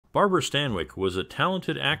Barbara Stanwyck was a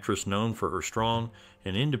talented actress known for her strong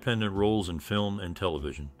and independent roles in film and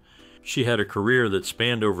television. She had a career that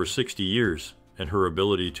spanned over 60 years, and her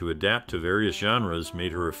ability to adapt to various genres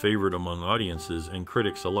made her a favorite among audiences and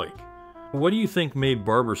critics alike. What do you think made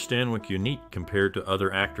Barbara Stanwyck unique compared to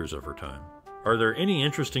other actors of her time? Are there any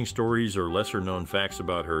interesting stories or lesser-known facts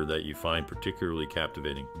about her that you find particularly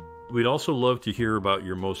captivating? We'd also love to hear about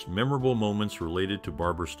your most memorable moments related to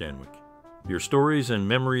Barbara Stanwyck. Your stories and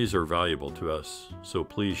memories are valuable to us, so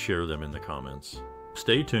please share them in the comments.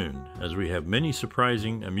 Stay tuned, as we have many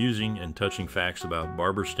surprising, amusing, and touching facts about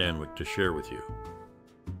Barbara Stanwyck to share with you.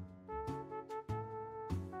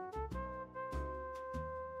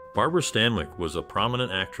 Barbara Stanwyck was a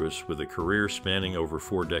prominent actress with a career spanning over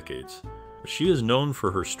 4 decades. She is known for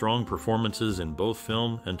her strong performances in both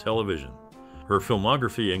film and television. Her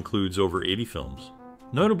filmography includes over 80 films.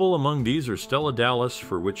 Notable among these are Stella Dallas,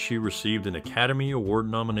 for which she received an Academy Award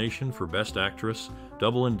nomination for Best Actress,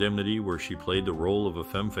 Double Indemnity, where she played the role of a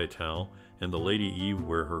femme fatale, and The Lady Eve,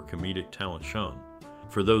 where her comedic talent shone.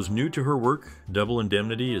 For those new to her work, Double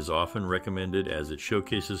Indemnity is often recommended as it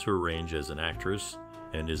showcases her range as an actress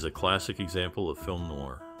and is a classic example of film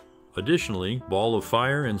noir. Additionally, Ball of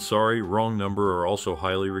Fire and Sorry, Wrong Number are also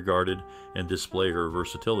highly regarded and display her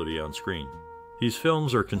versatility on screen. These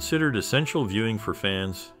films are considered essential viewing for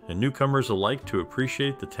fans and newcomers alike to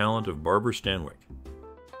appreciate the talent of Barbara Stanwyck.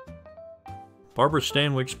 Barbara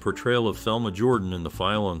Stanwyck's portrayal of Thelma Jordan in The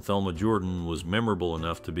File on Thelma Jordan was memorable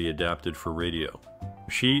enough to be adapted for radio.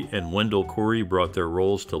 She and Wendell Corey brought their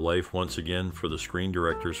roles to life once again for the Screen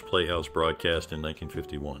Directors Playhouse broadcast in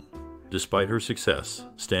 1951. Despite her success,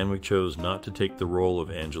 Stanwyck chose not to take the role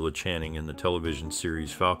of Angela Channing in the television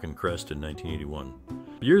series Falcon Crest in 1981.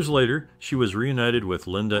 Years later, she was reunited with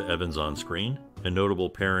Linda Evans on screen, a notable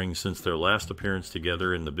pairing since their last appearance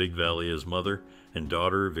together in The Big Valley as mother and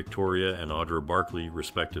daughter Victoria and Audra Barkley,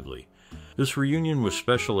 respectively. This reunion was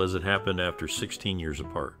special as it happened after 16 years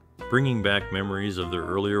apart, bringing back memories of their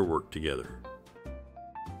earlier work together.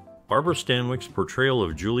 Barbara Stanwyck's portrayal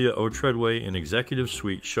of Julia O'Treadway in Executive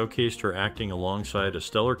Suite showcased her acting alongside a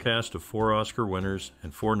stellar cast of 4 Oscar winners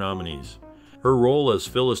and 4 nominees. Her role as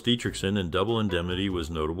Phyllis Dietrichson in Double Indemnity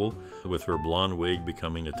was notable, with her blonde wig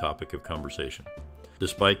becoming a topic of conversation.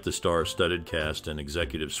 Despite the star-studded cast and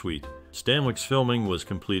executive suite, Stanwyck's filming was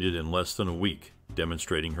completed in less than a week,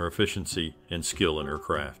 demonstrating her efficiency and skill in her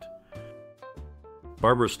craft.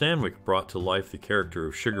 Barbara Stanwyck brought to life the character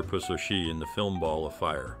of Sugarpuss O'Shea in the film Ball of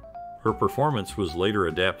Fire. Her performance was later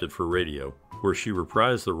adapted for radio, where she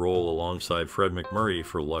reprised the role alongside Fred MacMurray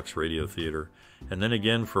for Lux Radio Theatre, and then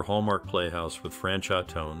again for Hallmark Playhouse with Fran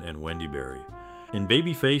Chautone and Wendy Berry. In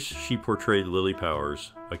Babyface, she portrayed Lily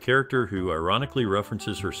Powers, a character who ironically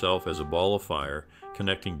references herself as a ball of fire,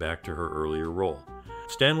 connecting back to her earlier role.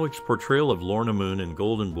 Stanwyck's portrayal of Lorna Moon in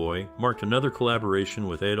Golden Boy marked another collaboration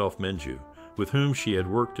with Adolphe Menjou, with whom she had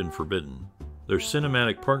worked in Forbidden. Their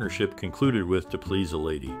cinematic partnership concluded with To Please a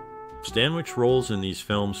Lady. Stanwyck's roles in these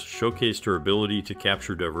films showcased her ability to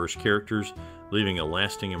capture diverse characters, leaving a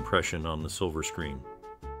lasting impression on the silver screen.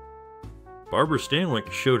 Barbara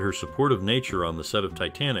Stanwyck showed her supportive nature on the set of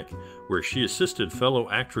Titanic, where she assisted fellow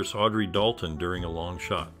actress Audrey Dalton during a long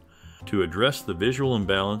shot. To address the visual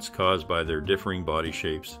imbalance caused by their differing body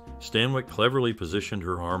shapes, Stanwyck cleverly positioned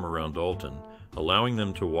her arm around Dalton, allowing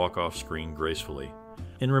them to walk off screen gracefully.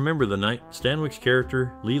 In Remember the Night, Stanwyck's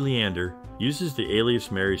character, Lee Leander, uses the alias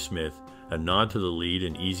Mary Smith, a nod to the lead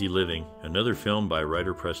in Easy Living, another film by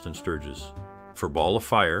writer Preston Sturges. For Ball of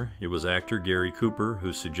Fire, it was actor Gary Cooper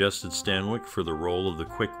who suggested Stanwyck for the role of the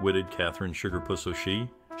quick-witted Catherine Sugarpuss O'Shea,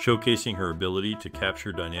 showcasing her ability to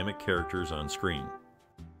capture dynamic characters on screen.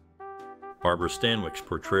 Barbara Stanwyck's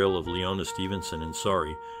portrayal of Leona Stevenson in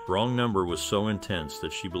Sorry, Wrong Number was so intense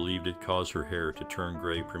that she believed it caused her hair to turn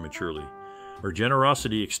gray prematurely. Her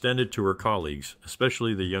generosity extended to her colleagues,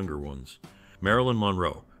 especially the younger ones. Marilyn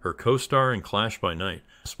Monroe, her co-star in Clash by Night,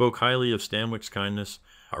 spoke highly of Stanwyck's kindness,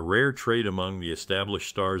 a rare trait among the established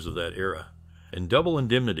stars of that era. In Double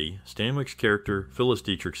Indemnity, Stanwyck's character, Phyllis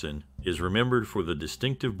Dietrichson, is remembered for the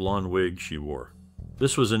distinctive blonde wig she wore.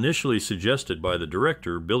 This was initially suggested by the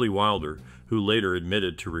director, Billy Wilder, who later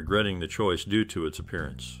admitted to regretting the choice due to its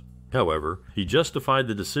appearance. However, he justified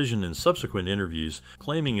the decision in subsequent interviews,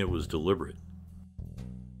 claiming it was deliberate.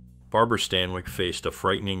 Barbara Stanwyck faced a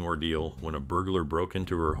frightening ordeal when a burglar broke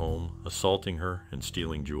into her home, assaulting her and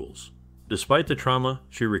stealing jewels. Despite the trauma,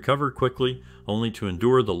 she recovered quickly, only to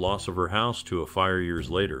endure the loss of her house to a fire years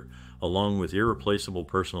later, along with irreplaceable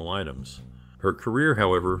personal items. Her career,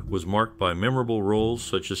 however, was marked by memorable roles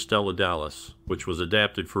such as Stella Dallas, which was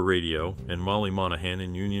adapted for radio, and Molly Monahan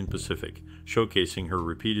in Union Pacific, showcasing her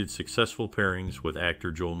repeated successful pairings with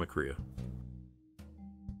actor Joel McCrea.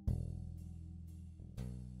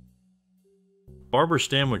 Barbara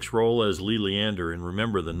Stanwyck's role as Lee Leander in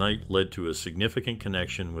Remember the Night led to a significant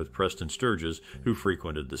connection with Preston Sturges, who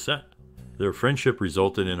frequented the set. Their friendship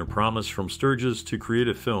resulted in a promise from Sturges to create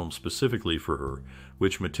a film specifically for her,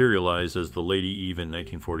 which materialized as The Lady Eve in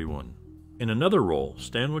 1941. In another role,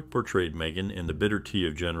 Stanwyck portrayed Megan in The Bitter Tea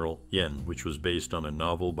of General Yen, which was based on a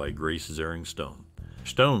novel by Grace Zering Stone.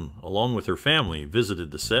 Stone, along with her family, visited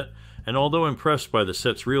the set, and although impressed by the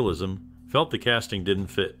set's realism, felt the casting didn't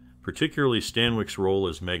fit, particularly Stanwyck's role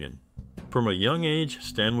as Megan. From a young age,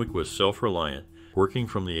 Stanwyck was self-reliant, working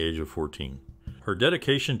from the age of 14. Her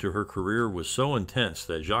dedication to her career was so intense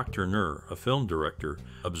that Jacques Tourneur, a film director,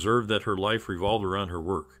 observed that her life revolved around her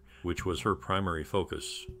work, which was her primary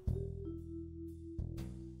focus.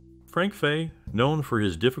 Frank Fay, known for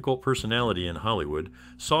his difficult personality in Hollywood,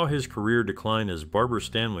 saw his career decline as Barbara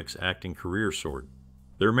Stanwyck's acting career soared.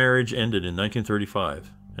 Their marriage ended in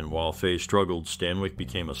 1935, and while Fay struggled, Stanwyck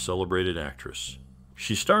became a celebrated actress.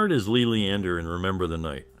 She starred as Lee Leander in Remember the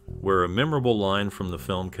Night, where a memorable line from the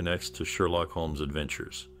film connects to Sherlock Holmes'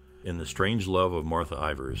 adventures. In The Strange Love of Martha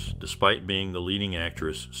Ivers, despite being the leading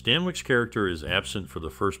actress, Stanwyck's character is absent for the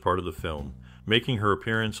first part of the film, making her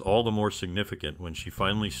appearance all the more significant when she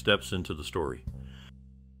finally steps into the story.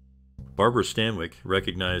 Barbara Stanwyck,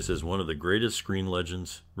 recognized as one of the greatest screen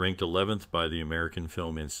legends, ranked 11th by the American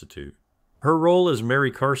Film Institute. Her role as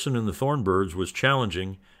Mary Carson in The Thorn Birds was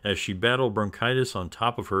challenging as she battled bronchitis on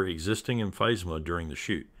top of her existing emphysema during the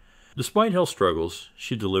shoot. Despite health struggles,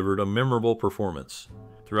 she delivered a memorable performance.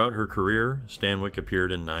 Throughout her career, Stanwyck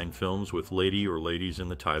appeared in 9 films with lady or ladies in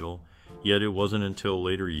the title, yet it wasn't until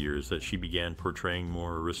later years that she began portraying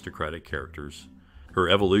more aristocratic characters. Her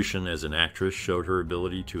evolution as an actress showed her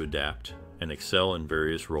ability to adapt and excel in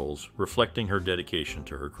various roles, reflecting her dedication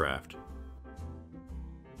to her craft.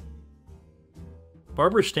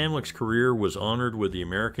 Barbara Stanwyck's career was honored with the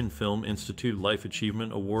American Film Institute Life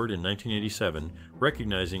Achievement Award in 1987,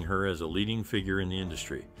 recognizing her as a leading figure in the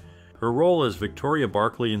industry. Her role as Victoria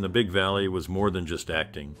Barclay in The Big Valley was more than just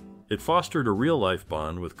acting. It fostered a real-life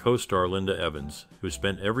bond with co-star Linda Evans, who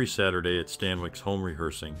spent every Saturday at Stanwyck's home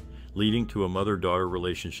rehearsing, leading to a mother-daughter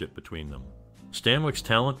relationship between them. Stanwyck's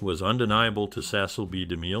talent was undeniable to Cecil B.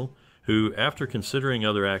 DeMille, who, after considering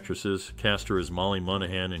other actresses, cast her as Molly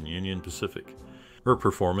Monahan in Union Pacific. Her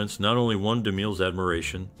performance not only won DeMille's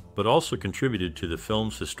admiration, but also contributed to the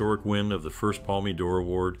film's historic win of the first Palme d'Or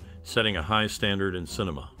Award, setting a high standard in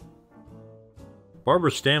cinema.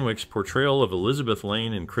 Barbara Stanwyck's portrayal of Elizabeth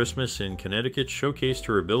Lane in Christmas in Connecticut showcased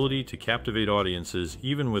her ability to captivate audiences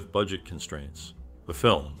even with budget constraints. The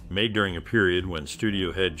film, made during a period when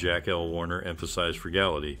studio head Jack L. Warner emphasized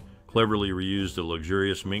frugality, cleverly reused a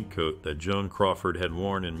luxurious mink coat that Joan Crawford had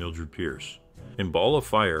worn in Mildred Pierce. In Ball of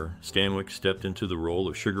Fire, Stanwyck stepped into the role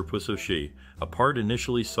of Sugarpuss O'Shea, a part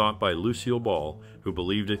initially sought by Lucille Ball, who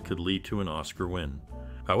believed it could lead to an Oscar win.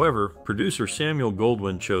 However, producer Samuel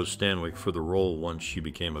Goldwyn chose Stanwyck for the role once she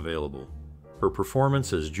became available. Her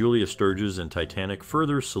performance as Julia Sturges in Titanic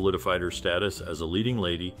further solidified her status as a leading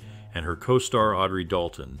lady, and her co-star Audrey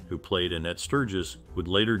Dalton, who played Annette Sturgis, would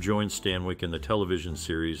later join Stanwyck in the television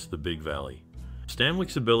series The Big Valley.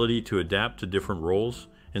 Stanwyck's ability to adapt to different roles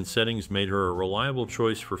and settings made her a reliable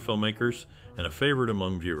choice for filmmakers and a favorite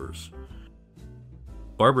among viewers.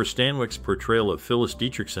 Barbara Stanwyck's portrayal of Phyllis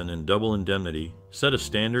Dietrichson in Double Indemnity set a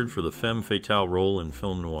standard for the femme fatale role in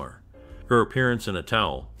film noir. Her appearance in a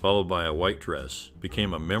towel, followed by a white dress,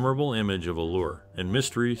 became a memorable image of allure and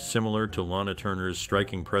mystery similar to Lana Turner's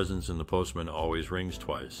striking presence in The Postman Always Rings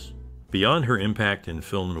Twice. Beyond her impact in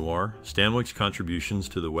film noir, Stanwyck's contributions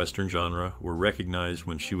to the Western genre were recognized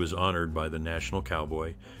when she was honored by the National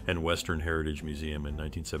Cowboy and Western Heritage Museum in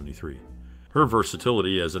 1973. Her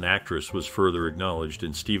versatility as an actress was further acknowledged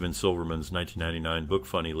in Steven Silverman's 1999 book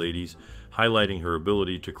Funny Ladies, highlighting her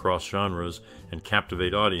ability to cross genres and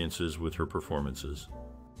captivate audiences with her performances.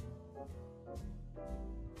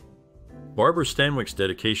 Barbara Stanwyck's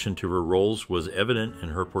dedication to her roles was evident in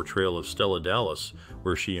her portrayal of Stella Dallas,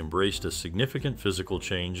 where she embraced a significant physical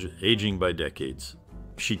change, aging by decades.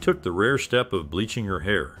 She took the rare step of bleaching her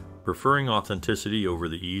hair, preferring authenticity over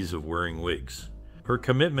the ease of wearing wigs. Her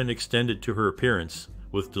commitment extended to her appearance,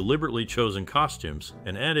 with deliberately chosen costumes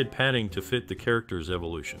and added padding to fit the character's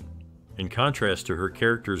evolution. In contrast to her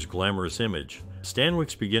character's glamorous image,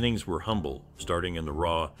 Stanwyck's beginnings were humble, starting in the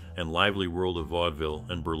raw and lively world of vaudeville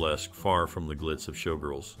and burlesque far from the glitz of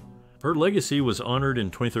showgirls. Her legacy was honored in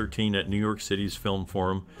 2013 at New York City's Film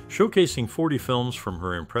Forum, showcasing 40 films from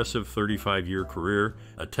her impressive 35-year career,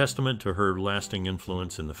 a testament to her lasting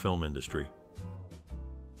influence in the film industry.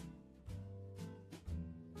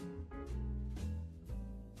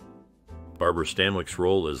 Barbara Stanwyck's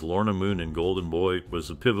role as Lorna Moon in Golden Boy was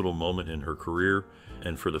a pivotal moment in her career,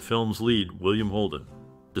 and for the film's lead, William Holden.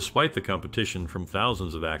 Despite the competition from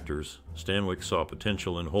thousands of actors, Stanwyck saw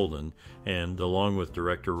potential in Holden and, along with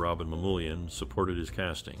director Robin Mamoulian, supported his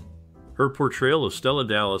casting. Her portrayal of Stella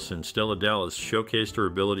Dallas in Stella Dallas showcased her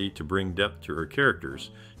ability to bring depth to her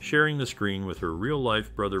characters, sharing the screen with her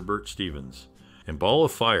real-life brother Burt Stevens. In Ball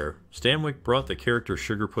of Fire, Stanwyck brought the character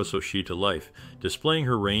Sugar Puss O'Shea to life, displaying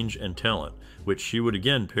her range and talent, which she would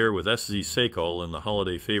again pair with S.Z. Sakal in the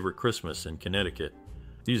holiday favorite Christmas in Connecticut.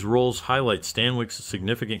 These roles highlight Stanwyck's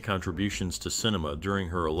significant contributions to cinema during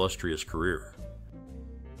her illustrious career.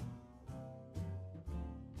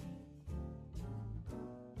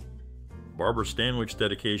 Barbara Stanwyck's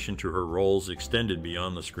dedication to her roles extended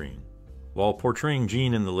beyond the screen. While portraying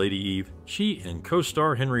Jean in The Lady Eve, she and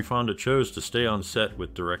co-star Henry Fonda chose to stay on set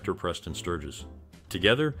with director Preston Sturges.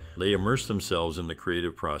 Together, they immersed themselves in the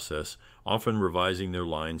creative process, often revising their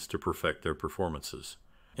lines to perfect their performances.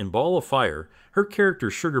 In Ball of Fire, her character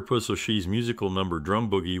Sugar Puss O'Shea's musical number Drum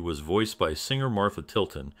Boogie was voiced by singer Martha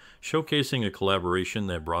Tilton, showcasing a collaboration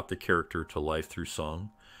that brought the character to life through song.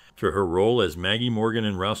 For her role as Maggie Morgan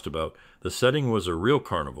in Roustabout, the setting was a real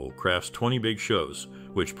carnival, Kraft's 20 Big Shows,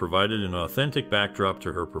 which provided an authentic backdrop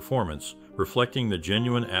to her performance, reflecting the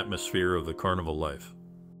genuine atmosphere of the carnival life.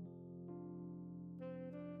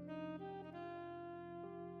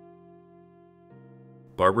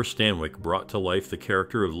 Barbara Stanwyck brought to life the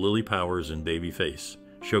character of Lily Powers in Babyface,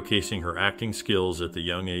 showcasing her acting skills at the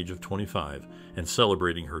young age of 25 and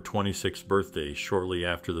celebrating her 26th birthday shortly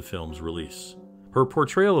after the film's release. Her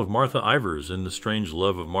portrayal of Martha Ivers in The Strange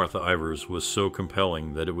Love of Martha Ivers was so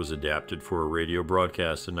compelling that it was adapted for a radio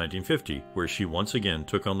broadcast in 1950, where she once again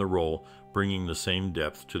took on the role, bringing the same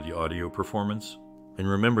depth to the audio performance. And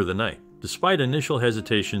Remember the Night. Despite initial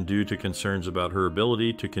hesitation due to concerns about her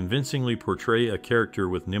ability to convincingly portray a character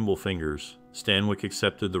with nimble fingers, Stanwyck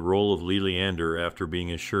accepted the role of Lee Leander after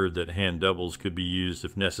being assured that hand doubles could be used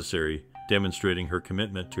if necessary, demonstrating her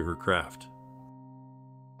commitment to her craft.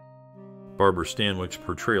 Barbara Stanwyck's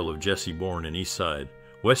portrayal of Jessie Bourne in East Side.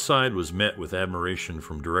 West Side was met with admiration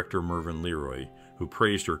from director Mervyn Leroy, who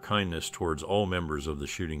praised her kindness towards all members of the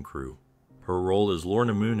shooting crew. Her role as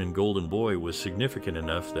Lorna Moon in Golden Boy was significant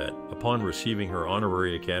enough that, upon receiving her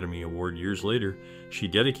honorary Academy Award years later, she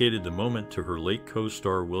dedicated the moment to her late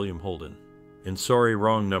co-star William Holden. In Sorry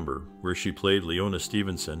Wrong Number, where she played Leona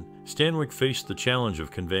Stevenson, Stanwyck faced the challenge of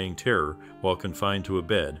conveying terror while confined to a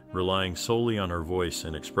bed, relying solely on her voice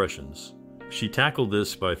and expressions. She tackled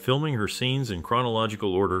this by filming her scenes in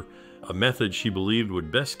chronological order, a method she believed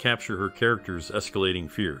would best capture her character's escalating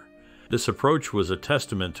fear. This approach was a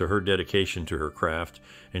testament to her dedication to her craft,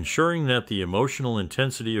 ensuring that the emotional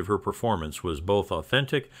intensity of her performance was both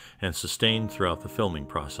authentic and sustained throughout the filming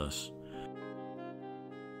process.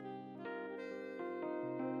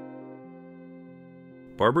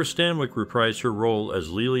 Barbara Stanwyck reprised her role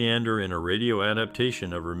as Lee Leander in a radio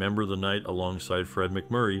adaptation of Remember the Night alongside Fred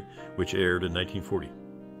MacMurray, which aired in 1940.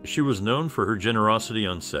 She was known for her generosity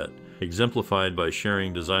on set, exemplified by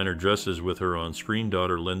sharing designer dresses with her on-screen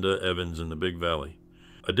daughter Linda Evans in The Big Valley.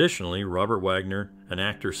 Additionally, Robert Wagner, an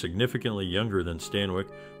actor significantly younger than Stanwyck,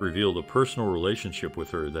 revealed a personal relationship with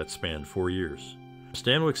her that spanned 4 years.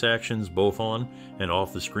 Stanwyck's actions both on and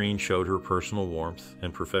off the screen showed her personal warmth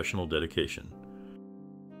and professional dedication.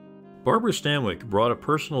 Barbara Stanwyck brought a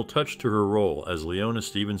personal touch to her role as Leona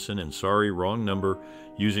Stevenson in Sorry Wrong Number,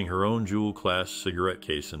 using her own jewel-class cigarette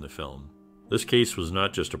case in the film. This case was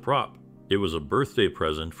not just a prop, it was a birthday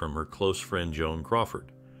present from her close friend Joan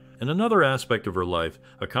Crawford. In another aspect of her life,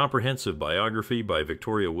 a comprehensive biography by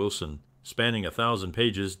Victoria Wilson, spanning 1,000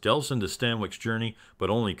 pages, delves into Stanwyck's journey but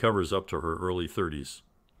only covers up to her early 30s.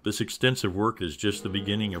 This extensive work is just the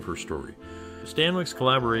beginning of her story. Stanwyck's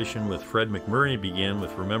collaboration with Fred MacMurray began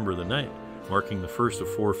with Remember the Night, marking the first of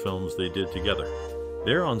 4 films they did together.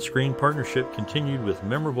 Their on-screen partnership continued with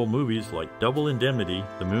memorable movies like Double Indemnity,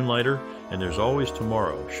 The Moonlighter, and There's Always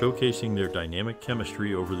Tomorrow, showcasing their dynamic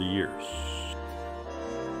chemistry over the years.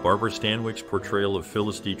 Barbara Stanwyck's portrayal of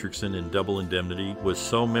Phyllis Dietrichson in Double Indemnity was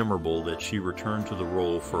so memorable that she returned to the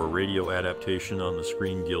role for a radio adaptation on the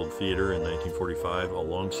Screen Guild Theatre in 1945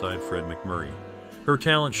 alongside Fred MacMurray. Her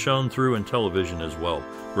talent shone through in television as well,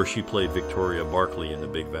 where she played Victoria Barkley in The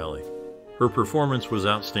Big Valley. Her performance was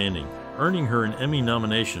outstanding, earning her an Emmy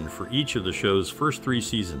nomination for each of the show's first 3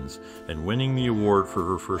 seasons and winning the award for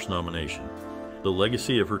her first nomination. The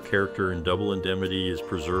legacy of her character in Double Indemnity is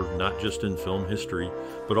preserved not just in film history,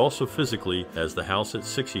 but also physically, as the house at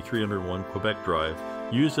 6301 Quebec Drive,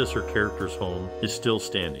 used as her character's home, is still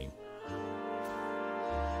standing.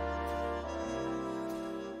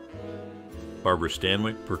 Barbara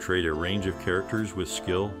Stanwyck portrayed a range of characters with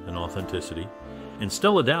skill and authenticity. In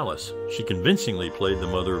Stella Dallas, she convincingly played the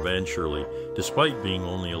mother of Anne Shirley, despite being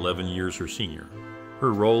only 11 years her senior.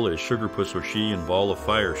 Her role as Sugarpuss O'Shea in Ball of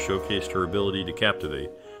Fire showcased her ability to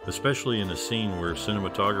captivate, especially in a scene where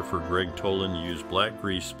cinematographer Greg Toland used black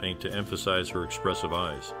grease paint to emphasize her expressive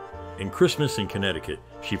eyes. In Christmas in Connecticut,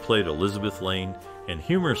 she played Elizabeth Lane and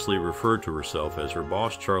humorously referred to herself as her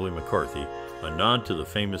boss Charlie McCarthy, a nod to the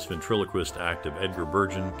famous ventriloquist act of Edgar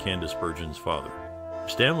Bergen, Candice Bergen's father.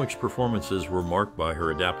 Stanwyck's performances were marked by her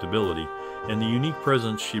adaptability and the unique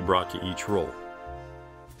presence she brought to each role.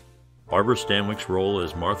 Barbara Stanwyck's role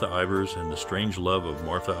as Martha Ivers and the strange love of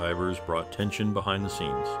Martha Ivers brought tension behind the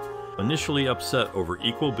scenes. Initially upset over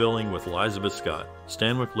equal billing with Elizabeth Scott,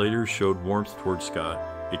 Stanwyck later showed warmth towards Scott,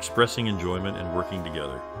 expressing enjoyment and working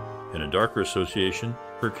together. In a darker association,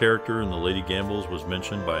 her character in The Lady Gambles was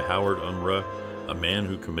mentioned by Howard Unruh, a man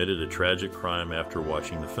who committed a tragic crime after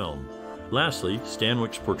watching the film. Lastly,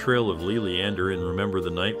 Stanwyck's portrayal of Lee Leander in Remember the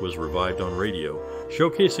Night was revived on radio,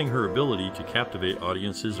 showcasing her ability to captivate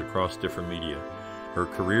audiences across different media. Her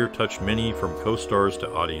career touched many from co-stars to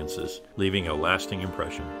audiences, leaving a lasting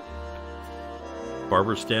impression.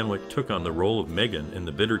 Barbara Stanwyck took on the role of Megan in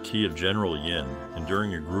The Bitter Tea of General Yin,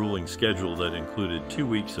 enduring a grueling schedule that included 2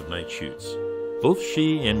 weeks of night shoots. Both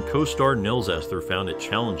she and co-star Nils Esther found it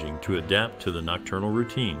challenging to adapt to the nocturnal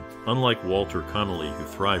routine, unlike Walter Connolly, who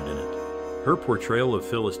thrived in it. Her portrayal of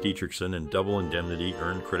Phyllis Dietrichson in Double Indemnity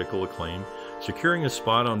earned critical acclaim, securing a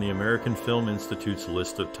spot on the American Film Institute's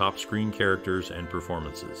list of top screen characters and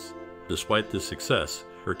performances. Despite this success,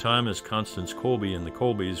 her time as Constance Colby in the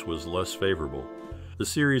Colbys was less favorable. The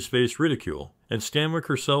series faced ridicule, and Stanwyck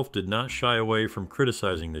herself did not shy away from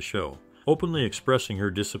criticizing the show, openly expressing her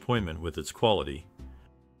disappointment with its quality.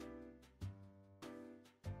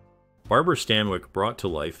 Barbara Stanwyck brought to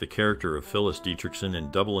life the character of Phyllis Dietrichson in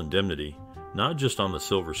Double Indemnity, not just on the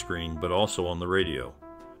silver screen, but also on the radio.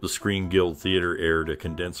 The Screen Guild Theatre aired a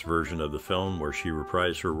condensed version of the film where she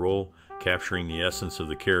reprised her role, capturing the essence of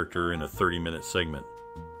the character in a 30-minute segment.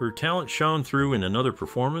 Her talent shone through in another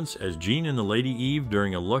performance as Jean in The Lady Eve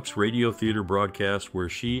during a Lux Radio Theatre broadcast where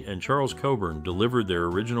she and Charles Coburn delivered their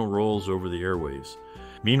original roles over the airwaves.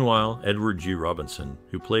 Meanwhile, Edward G. Robinson,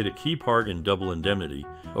 who played a key part in Double Indemnity,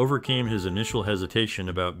 overcame his initial hesitation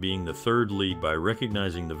about being the third lead by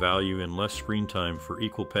recognizing the value in less screen time for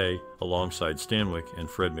equal pay alongside Stanwyck and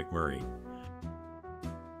Fred McMurray.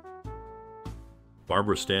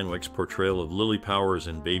 Barbara Stanwyck's portrayal of Lily Powers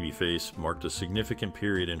in Babyface marked a significant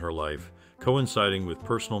period in her life, coinciding with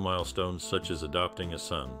personal milestones such as adopting a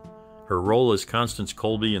son. Her role as Constance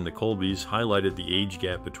Colby in the Colbys highlighted the age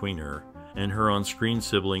gap between her and her on-screen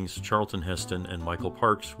siblings Charlton Heston and Michael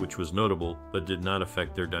Parks, which was notable but did not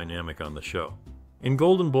affect their dynamic on the show. In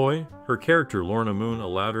Golden Boy, her character Lorna Moon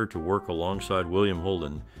allowed her to work alongside William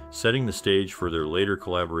Holden, setting the stage for their later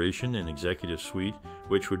collaboration in Executive Suite,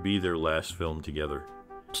 which would be their last film together.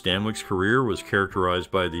 Stanwyck's career was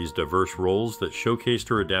characterized by these diverse roles that showcased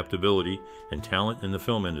her adaptability and talent in the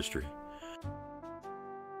film industry.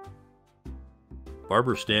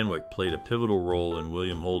 Barbara Stanwyck played a pivotal role in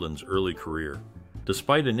William Holden's early career.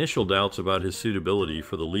 Despite initial doubts about his suitability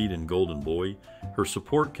for the lead in Golden Boy, her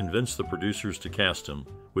support convinced the producers to cast him,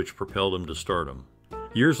 which propelled him to stardom.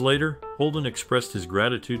 Years later, Holden expressed his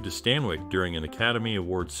gratitude to Stanwyck during an Academy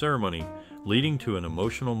Awards ceremony, leading to an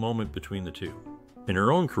emotional moment between the two. In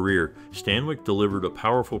her own career, Stanwyck delivered a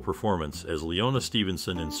powerful performance as Leona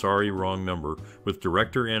Stevenson in Sorry, Wrong Number, with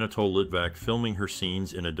director Anatole Litvak filming her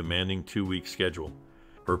scenes in a demanding 2-week schedule.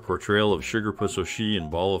 Her portrayal of Sugarpuss O'Shea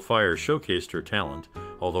in Ball of Fire showcased her talent,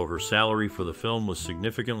 although her salary for the film was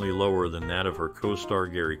significantly lower than that of her co-star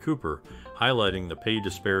Gary Cooper, highlighting the pay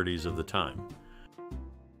disparities of the time.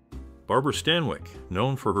 Barbara Stanwyck,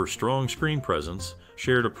 known for her strong screen presence,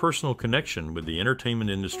 shared a personal connection with the entertainment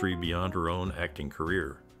industry beyond her own acting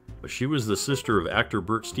career. She was the sister of actor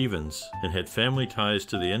Burt Stevens and had family ties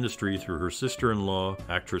to the industry through her sister-in-law,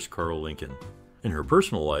 actress Carol Lincoln. In her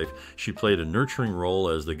personal life, she played a nurturing role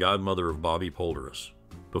as the godmother of Bobby Poulterous.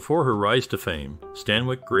 Before her rise to fame,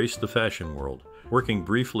 Stanwyck graced the fashion world, working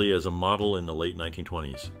briefly as a model in the late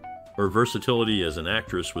 1920s. Her versatility as an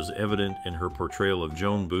actress was evident in her portrayal of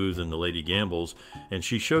Joan Booth in The Lady Gambles, and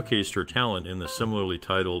she showcased her talent in the similarly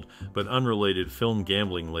titled but unrelated film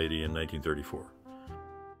Gambling Lady in 1934.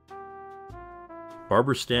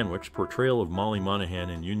 Barbara Stanwyck's portrayal of Molly Monahan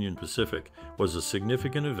in Union Pacific was a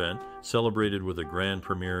significant event celebrated with a grand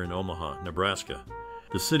premiere in Omaha, Nebraska.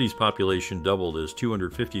 The city's population doubled as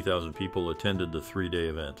 250,000 people attended the 3-day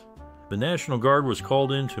event. The National Guard was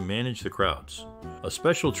called in to manage the crowds. A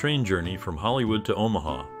special train journey from Hollywood to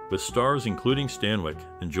Omaha, with stars including Stanwyck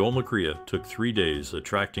and Joel McCrea, took 3 days,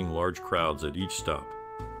 attracting large crowds at each stop.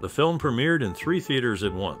 The film premiered in 3 theaters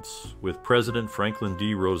at once, with President Franklin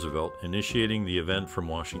D. Roosevelt initiating the event from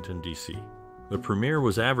Washington, D.C. The premiere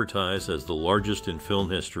was advertised as the largest in film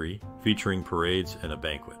history, featuring parades and a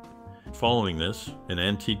banquet. Following this, an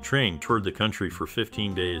antique train toured the country for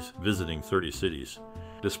 15 days, visiting 30 cities.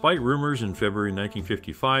 Despite rumors in February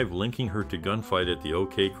 1955 linking her to gunfight at the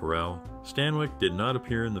OK Corral, Stanwyck did not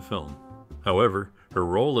appear in the film. However, her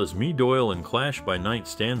role as Mee Doyle in Clash by Night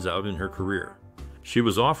stands out in her career. She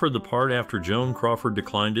was offered the part after Joan Crawford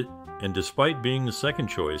declined it, and despite being the second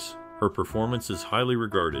choice, her performance is highly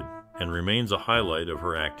regarded and remains a highlight of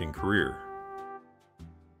her acting career.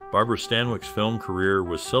 Barbara Stanwyck's film career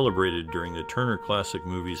was celebrated during the Turner Classic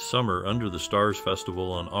Movies Summer Under the Stars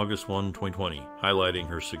Festival on August 1, 2020, highlighting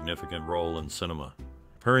her significant role in cinema.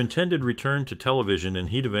 Her intended return to television in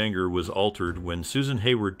Heat of Anger was altered when Susan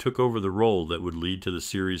Hayward took over the role that would lead to the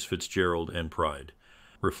series Fitzgerald and Pride.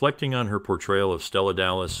 Reflecting on her portrayal of Stella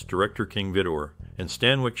Dallas, director King Vidor and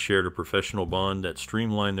Stanwyck shared a professional bond that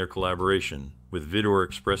streamlined their collaboration, with Vidor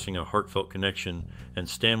expressing a heartfelt connection and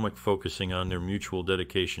Stanwyck focusing on their mutual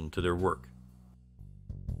dedication to their work.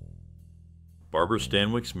 Barbara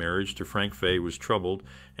Stanwyck's marriage to Frank Fay was troubled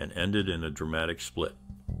and ended in a dramatic split.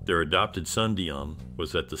 Their adopted son, Dion,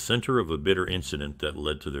 was at the center of a bitter incident that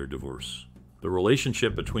led to their divorce. The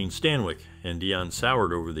relationship between Stanwyck and Dion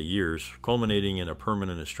soured over the years, culminating in a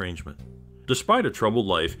permanent estrangement. Despite a troubled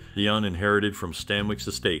life, Dion inherited from Stanwyck's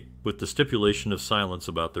estate, with the stipulation of silence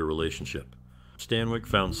about their relationship. Stanwyck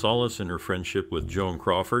found solace in her friendship with Joan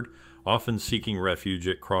Crawford, often seeking refuge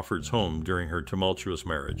at Crawford's home during her tumultuous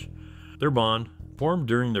marriage. Their bond, formed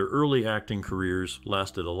during their early acting careers,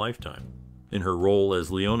 lasted a lifetime. In her role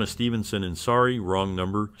as Leona Stevenson in Sorry, Wrong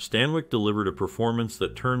Number, Stanwyck delivered a performance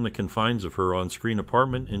that turned the confines of her on-screen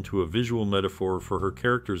apartment into a visual metaphor for her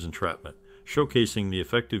character's entrapment, showcasing the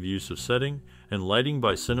effective use of setting and lighting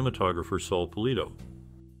by cinematographer Saul Pulido.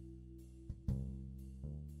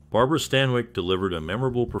 Barbara Stanwyck delivered a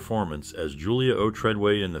memorable performance as Julia O.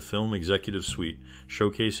 Treadway in the film Executive Suite,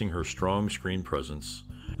 showcasing her strong screen presence.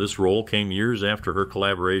 This role came years after her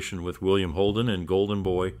collaboration with William Holden in Golden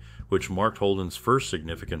Boy, which marked Holden's first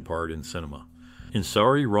significant part in cinema. In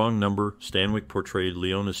Sorry, Wrong Number, Stanwyck portrayed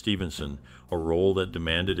Leona Stevenson, a role that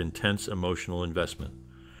demanded intense emotional investment.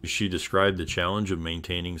 She described the challenge of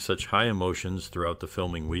maintaining such high emotions throughout the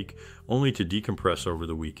filming week, only to decompress over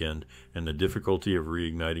the weekend, and the difficulty of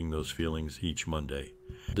reigniting those feelings each Monday.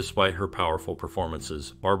 Despite her powerful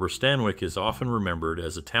performances, Barbara Stanwyck is often remembered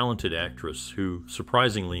as a talented actress who,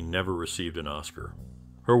 surprisingly, never received an Oscar.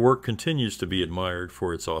 Her work continues to be admired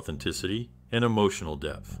for its authenticity and emotional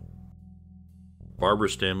depth. Barbara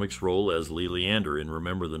Stanwyck's role as Lee Leander in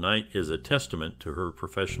Remember the Night is a testament to her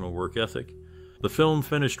professional work ethic. The film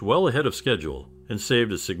finished well ahead of schedule and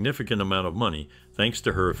saved a significant amount of money thanks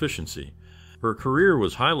to her efficiency. Her career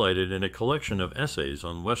was highlighted in a collection of essays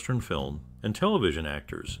on Western film and television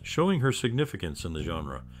actors, showing her significance in the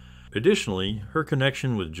genre. Additionally, her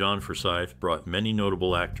connection with John Forsythe brought many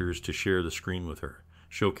notable actors to share the screen with her,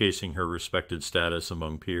 showcasing her respected status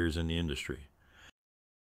among peers in the industry.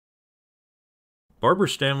 Barbara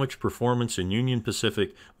Stanwyck's performance in Union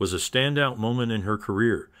Pacific was a standout moment in her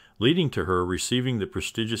career, leading to her receiving the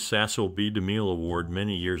prestigious Cecil B. DeMille Award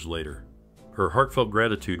many years later. Her heartfelt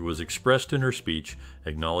gratitude was expressed in her speech,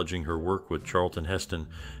 acknowledging her work with Charlton Heston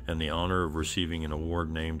and the honor of receiving an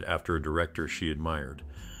award named after a director she admired.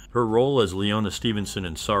 Her role as Leona Stevenson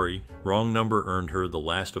in Sorry, Wrong Number earned her the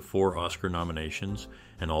last of 4 Oscar nominations,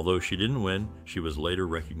 and although she didn't win, she was later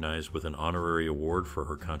recognized with an honorary award for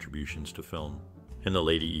her contributions to film. In The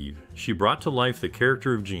Lady Eve, she brought to life the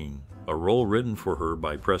character of Jean, a role written for her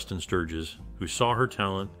by Preston Sturges, who saw her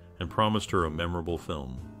talent and promised her a memorable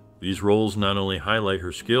film. These roles not only highlight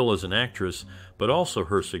her skill as an actress, but also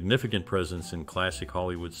her significant presence in classic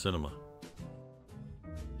Hollywood cinema.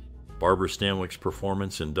 Barbara Stanwyck's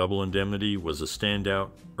performance in Double Indemnity was a standout,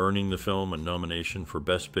 earning the film a nomination for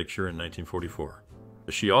Best Picture in 1944.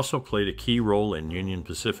 She also played a key role in Union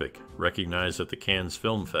Pacific, recognized at the Cannes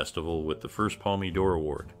Film Festival with the first Palme d'Or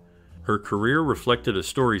Award. Her career reflected a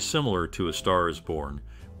story similar to A Star is Born,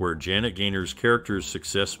 where Janet Gaynor's character's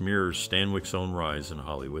success mirrors Stanwyck's own rise in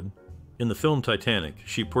Hollywood. In the film Titanic,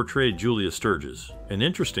 she portrayed Julia Sturgis, and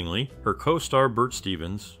interestingly, her co-star Burt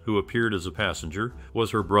Stevens, who appeared as a passenger,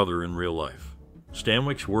 was her brother in real life.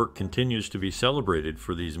 Stanwyck's work continues to be celebrated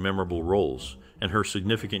for these memorable roles and her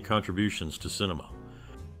significant contributions to cinema.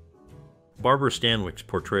 Barbara Stanwyck's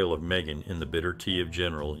portrayal of Megan in The Bitter Tea of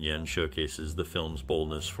General Yen showcases the film's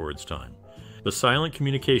boldness for its time. The silent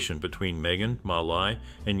communication between Megan, Ma Lai,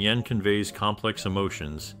 and Yen conveys complex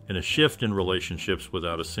emotions and a shift in relationships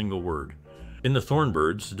without a single word. In The Thorn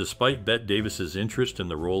Birds, despite Bette Davis's interest in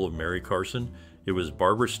the role of Mary Carson, it was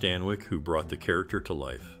Barbara Stanwyck who brought the character to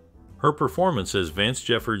life. Her performance as Vance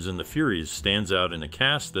Jeffords in The Furies stands out in a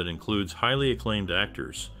cast that includes highly acclaimed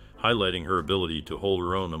actors, highlighting her ability to hold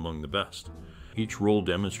her own among the best. Each role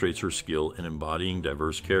demonstrates her skill in embodying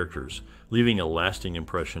diverse characters, leaving a lasting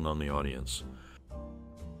impression on the audience.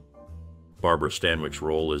 Barbara Stanwyck's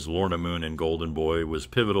role as Lorna Moon in Golden Boy was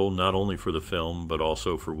pivotal not only for the film, but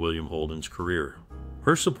also for William Holden's career.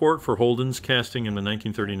 Her support for Holden's casting in the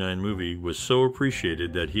 1939 movie was so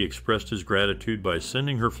appreciated that he expressed his gratitude by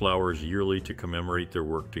sending her flowers yearly to commemorate their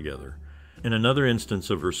work together. In another instance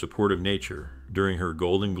of her supportive nature, during her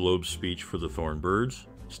Golden Globe speech for The Thorn Birds,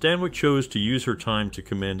 Stanwyck chose to use her time to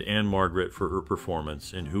commend Anne Margaret for her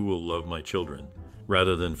performance in Who Will Love My Children,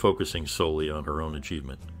 rather than focusing solely on her own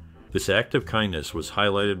achievement. This act of kindness was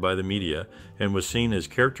highlighted by the media and was seen as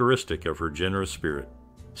characteristic of her generous spirit.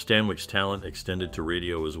 Stanwyck's talent extended to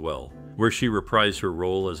radio as well, where she reprised her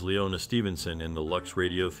role as Leona Stevenson in the Lux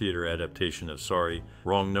Radio Theatre adaptation of Sorry,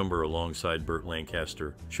 Wrong Number alongside Burt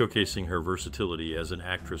Lancaster, showcasing her versatility as an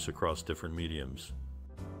actress across different mediums.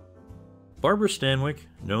 Barbara Stanwyck,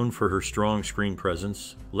 known for her strong screen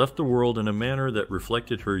presence, left the world in a manner that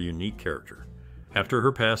reflected her unique character. After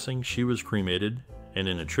her passing, she was cremated, and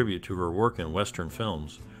in a tribute to her work in Western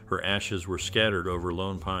films, her ashes were scattered over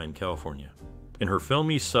Lone Pine, California. In her film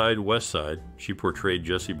East Side, West Side, she portrayed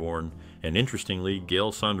Jessie Bourne, and interestingly,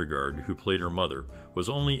 Gail Sondergaard, who played her mother, was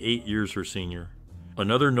only 8 years her senior.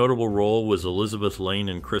 Another notable role was Elizabeth Lane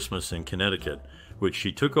in Christmas in Connecticut, which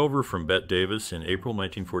she took over from Bette Davis in April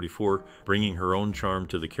 1944, bringing her own charm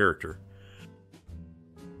to the character.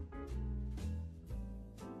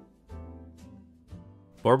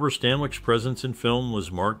 Barbara Stanwyck's presence in film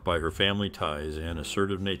was marked by her family ties and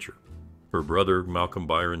assertive nature. Her brother, Malcolm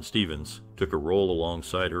Byron Stevens, took a role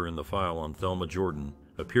alongside her in The File on Thelma Jordan,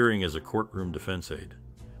 appearing as a courtroom defense aide.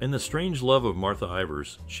 In The Strange Love of Martha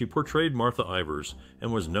Ivers, she portrayed Martha Ivers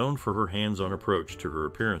and was known for her hands-on approach to her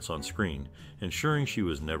appearance on screen, ensuring she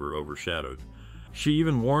was never overshadowed. She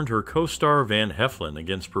even warned her co-star Van Heflin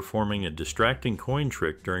against performing a distracting coin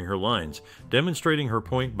trick during her lines, demonstrating her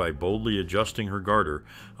point by boldly adjusting her garter,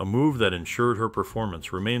 a move that ensured her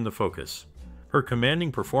performance remained the focus. Her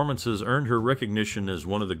commanding performances earned her recognition as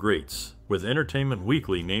one of the greats, with Entertainment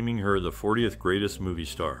Weekly naming her the 40th greatest movie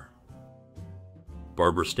star.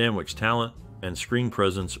 Barbara Stanwyck's talent and screen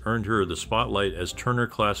presence earned her the spotlight as Turner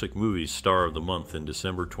Classic Movies Star of the Month in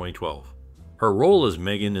December 2012. Her role as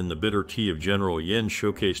Megan in The Bitter Tea of General Yen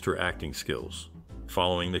showcased her acting skills.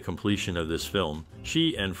 Following the completion of this film,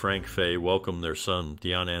 she and Frank Fay welcomed their son,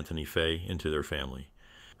 Dion Anthony Fay, into their family.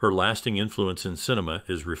 Her lasting influence in cinema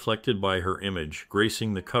is reflected by her image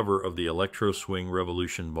gracing the cover of the Electro Swing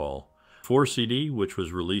Revolution Ball 4 CD, which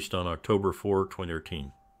was released on October 4,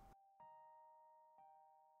 2013.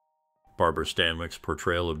 Barbara Stanwyck's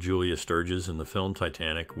portrayal of Julia Sturgis in the film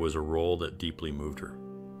Titanic was a role that deeply moved her.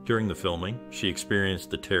 During the filming, she experienced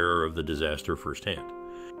the terror of the disaster firsthand.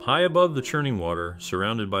 High above the churning water,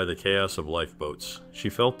 surrounded by the chaos of lifeboats, she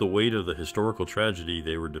felt the weight of the historical tragedy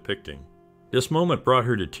they were depicting. This moment brought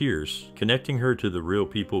her to tears, connecting her to the real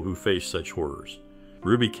people who face such horrors.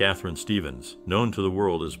 Ruby Catherine Stevens, known to the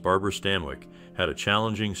world as Barbara Stanwyck, had a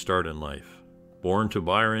challenging start in life. Born to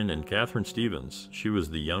Byron and Catherine Stevens, she was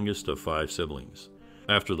the youngest of 5 siblings.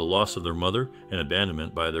 After the loss of their mother and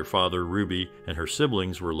abandonment by their father, Ruby and her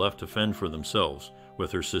siblings were left to fend for themselves,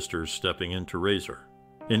 with her sisters stepping in to raise her.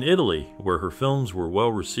 In Italy, where her films were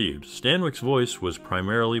well received, Stanwyck's voice was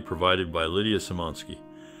primarily provided by Lydia Simonsky.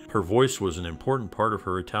 Her voice was an important part of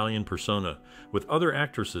her Italian persona, with other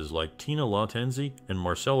actresses like Tina Lautenzi and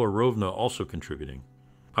Marcella Rovna also contributing.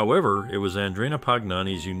 However, it was Andrea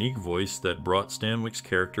Pagnani's unique voice that brought Stanwyck's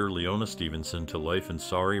character Leona Stevenson to life in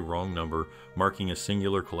Sorry, Wrong Number, marking a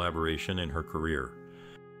singular collaboration in her career.